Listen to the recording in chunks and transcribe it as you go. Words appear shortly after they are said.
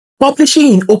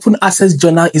Publishing in open access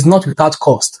journal is not without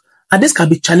cost, and this can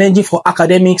be challenging for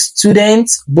academic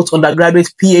students, both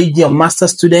undergraduate, PhD, or master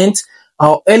students,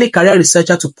 or early career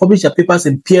researchers to publish their papers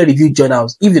in peer-reviewed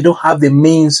journals if they don't have the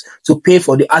means to pay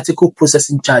for the article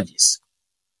processing charges.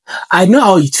 I know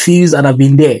how it feels and I've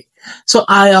been there. So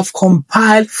I have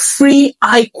compiled free,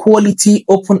 high-quality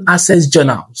open access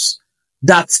journals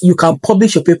that you can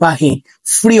publish your paper in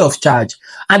free of charge.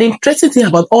 And the interesting thing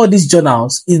about all these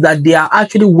journals is that they are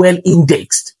actually well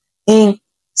indexed in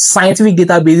scientific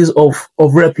databases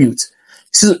of repute.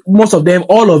 So most of them,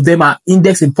 all of them are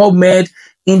indexed in PubMed,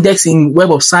 indexed in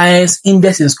Web of Science,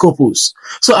 indexed in Scopus.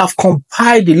 So I've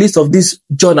compiled the list of these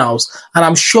journals, and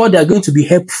I'm sure they're going to be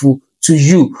helpful to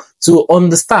you to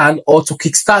understand or to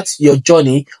kickstart your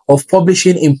journey of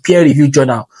publishing in peer-reviewed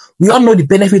journal. We all know the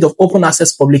benefit of open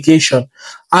access publication,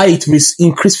 how it will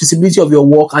increase visibility of your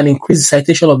work and increase the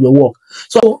citation of your work.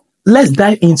 So let's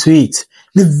dive into it.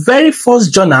 The very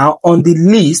first journal on the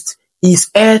list is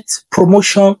Health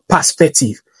Promotion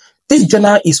Perspective. This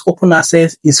journal is open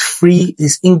access, is free,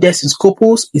 is indexed in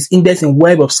Scopus, is indexed in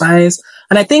Web of Science,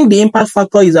 and I think the impact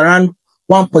factor is around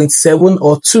 1.7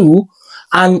 or 2.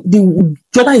 And the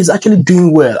journal is actually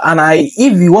doing well. And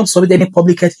if you want to submit any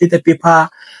public health related paper,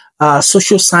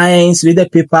 social science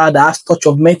related paper that has touch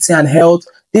of medicine and health,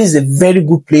 this is a very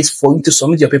good place for you to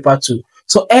submit your paper to.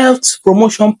 So Health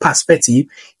Promotion Perspective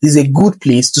is a good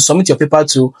place to submit your paper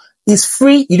to. It's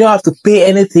free. You don't have to pay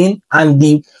anything. And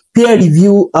the peer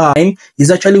review time is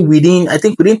actually within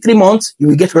 3 months, you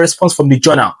will get a response from the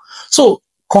journal. So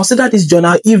consider this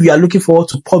journal if you are looking forward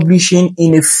to publishing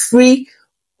in a free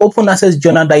open access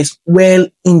journal that is well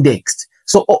indexed.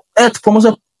 So Health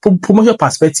Promotion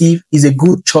Perspective is a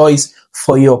good choice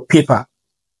for your paper.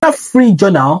 A free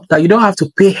journal that you don't have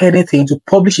to pay anything to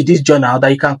publish in this journal that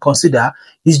you can consider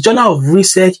is Journal of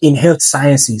Research in Health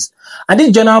Sciences. And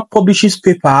this journal publishes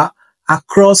paper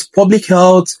across public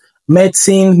health,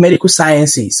 medicine, medical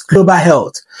sciences, global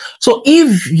health. So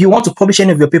if you want to publish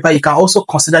any of your paper, you can also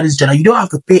consider this journal. You don't have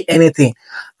to pay anything.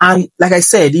 And like I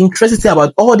said, the interesting thing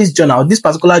about all these journals, this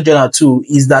particular journal too,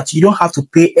 is that you don't have to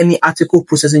pay any article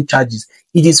processing charges.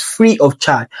 It is free of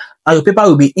charge. And your paper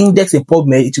will be indexed in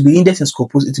PubMed, it will be indexed in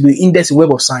Scopus, it will be indexed in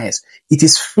Web of Science. It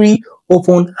is free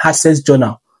open access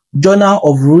journal. Journal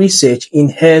of Research in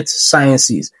Health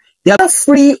Sciences. The other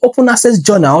free open access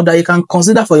journal that you can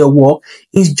consider for your work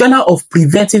is Journal of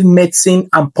Preventive Medicine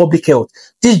and Public Health.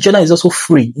 This journal is also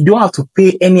free. You don't have to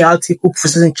pay any article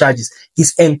processing charges.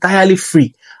 It's entirely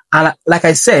free. And like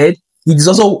I said, it is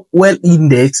also well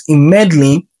indexed in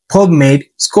Medlin, PubMed,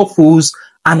 Scopus,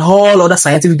 and all other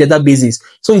scientific databases.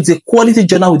 So it's a quality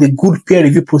journal with a good peer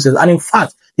review process. And in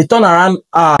fact, the turnaround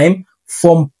time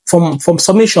from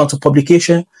submission to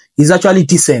publication is actually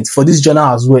decent for this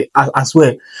journal as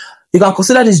well. You can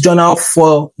consider this journal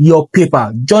for your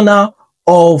paper, Journal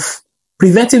of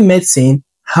Preventive Medicine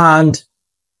and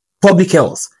Public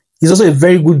Health. It's also a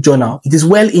very good journal. It is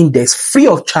well indexed, free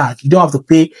of charge. You don't have to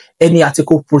pay any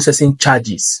article processing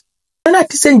charges. Another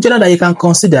decent journal that you can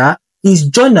consider is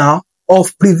Journal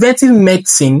of Preventive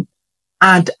Medicine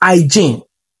and Hygiene.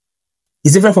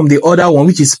 It's different from the other one,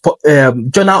 which is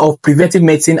Journal of Preventive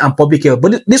Medicine and Public Health.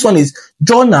 But this one is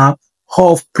Journal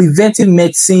of Preventive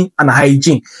Medicine and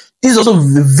Hygiene. This is also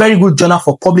a very good journal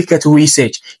for public health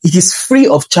research. It is free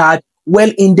of charge,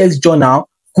 well-indexed journal,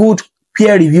 good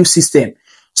peer review system.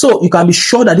 So you can be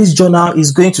sure that this journal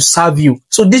is going to serve you.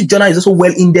 So this journal is also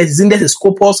well-indexed. It's indexed in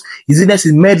Scopus, it's indexed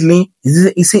in Medlin,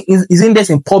 it's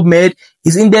indexed in PubMed,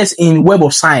 it's indexed in Web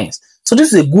of Science. So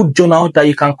this is a good journal that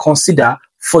you can consider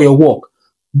for your work.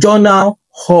 Journal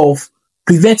of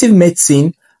Preventive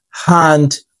Medicine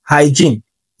and Hygiene.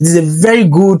 It is a very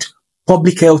good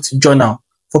public health journal.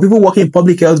 For people working in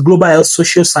public health, global health,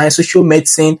 social science, social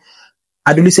medicine,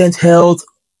 adolescent health,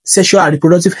 sexual and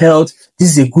reproductive health, this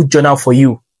is a good journal for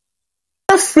you.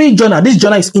 Another free journal, this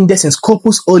journal is indexed in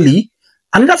Scopus only.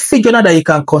 Another free journal that you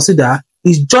can consider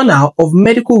is Journal of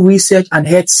Medical Research and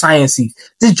Health Sciences.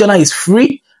 This journal is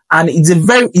free and it's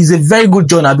a very good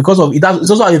journal because of it. It's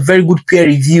also a very good peer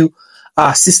review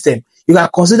system. You can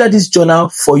consider this journal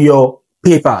for your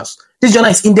papers. This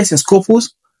journal is indexed in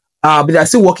Scopus, but they're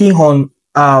still working on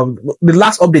the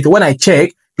last update. When I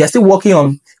check, they're still working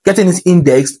on getting it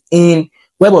indexed in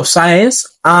Web of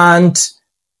Science and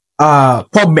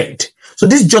PubMed. So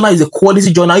this journal is a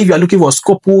quality journal if you are looking for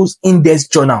Scopus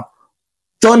indexed journal.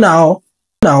 Journal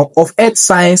of Health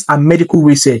Science and Medical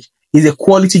Research is a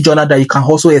quality journal that you can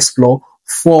also explore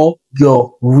for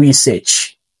your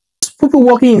research. People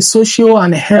working in social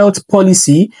and health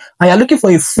policy and you're looking for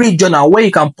a free journal where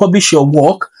you can publish your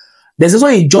work, There's also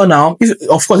a journal.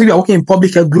 Of course, if you're working in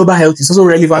public health, global health is also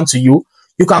relevant to you.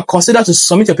 You can consider to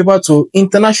submit your paper to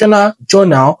International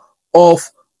Journal of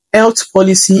Health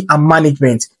Policy and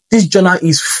Management. This journal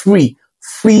is free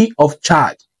of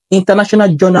charge.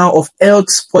 International Journal of Health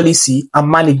Policy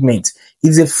and Management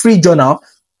is a free journal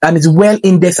and it's well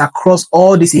indexed across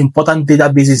all these important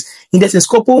databases. Indexed in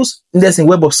Scopus, indexed in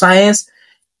Web of Science,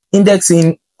 indexed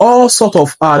in all sorts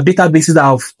of databases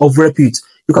of repute.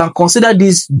 You can consider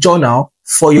this journal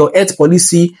for your health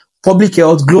policy, public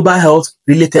health, global health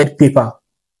related paper.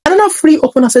 Another free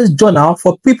open access journal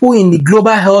for people in the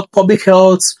global health, public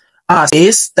health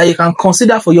space that you can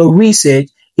consider for your research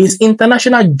is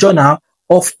International Journal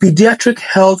of Pediatric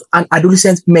Health and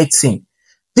Adolescent Medicine.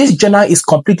 This journal is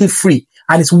completely free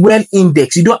and it's well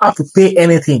indexed. You don't have to pay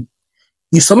anything.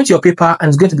 You submit your paper and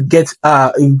it's going to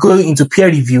be going into peer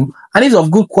review and it's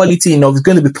of good quality enough. It's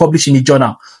going to be published in the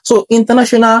journal. So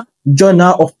International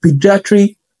Journal of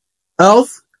Pediatric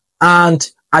Health and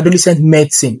Adolescent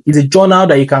Medicine is a journal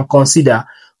that you can consider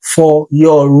for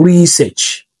your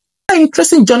research. An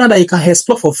interesting journal that you can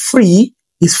explore for free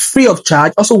is free of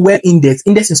charge, also well indexed.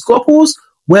 Indexed in Scopus,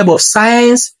 Web of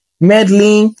Science,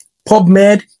 Medlink,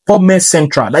 PubMed, PubMed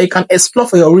Central that you can explore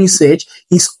for your research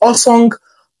is Osong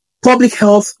Public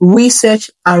Health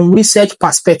Research and Research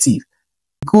Perspective.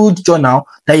 Good journal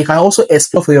that you can also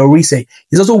explore for your research.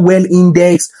 It's also well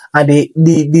indexed and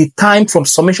the time from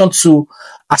submission to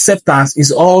acceptance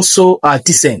is also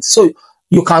decent. So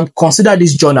you can consider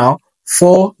this journal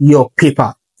for your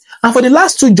paper. And for the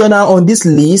last two journals on this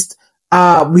list,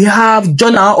 we have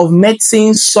Journal of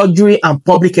Medicine, Surgery and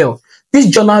Public Health. This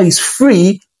journal is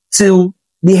free till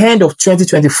the end of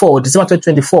 2024, December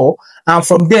 2024. And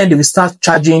from then they will start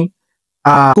charging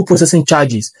processing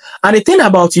charges. And the thing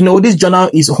about, this journal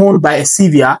is owned by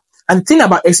Exivia. And the thing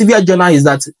about Exivia journal is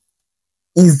that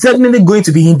it's definitely going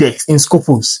to be indexed in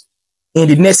Scopus in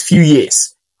the next few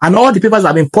years. And all the papers that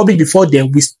have been published before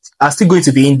them are still going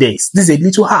to be indexed. This is a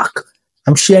little hack.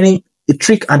 I'm sharing a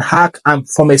trick and hack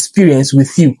from experience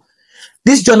with you.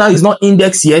 This journal is not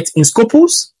indexed yet in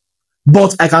Scopus,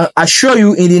 but I can assure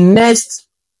you in the next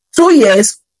 2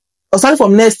 years, or starting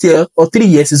from next year or 3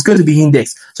 years, it's going to be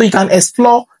indexed. So you can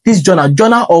explore this journal,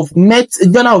 Journal of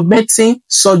Medicine,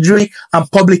 Surgery, and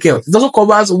Public Health. It also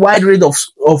covers wide range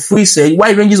of research,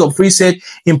 wide ranges of research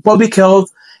in public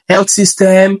health, health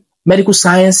system, medical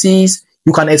sciences.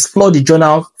 You can explore the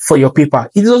journal for your paper.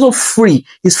 It is also free.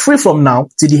 It's free from now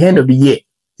to the end of the year,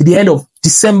 to the end of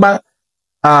December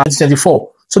 2024.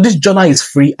 So this journal is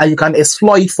free and you can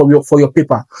explore it for your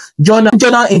paper. Journal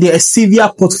in the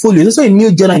Exivia portfolio. There's also a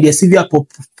new journal in the Exivia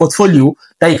portfolio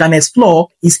that you can explore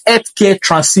is Healthcare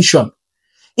Transition.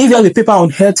 If you have a paper on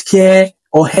healthcare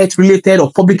or health related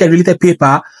or public health related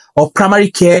paper or primary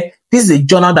care, this is a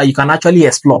journal that you can actually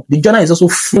explore. The journal is also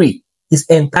free. It's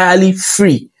entirely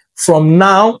free from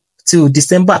now till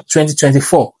December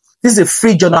 2024. This is a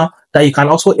free journal that you can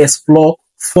also explore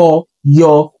for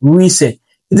your research.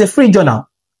 It's a free journal.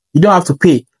 You don't have to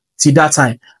pay till that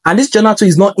time. And this journal too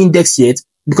is not indexed yet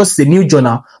because it's a new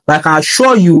journal. But I can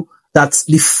assure you that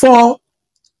in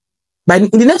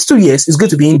the next 2 years, it's going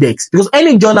to be indexed. Because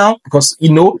any journal,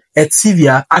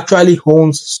 Exivia actually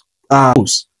owns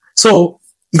those. So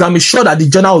you can be sure that the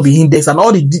journal will be indexed and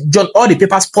all the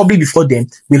papers published before them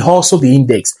will also be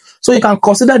indexed. So you can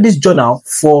consider this journal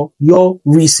for your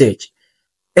research.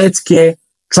 Healthcare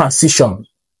Transition.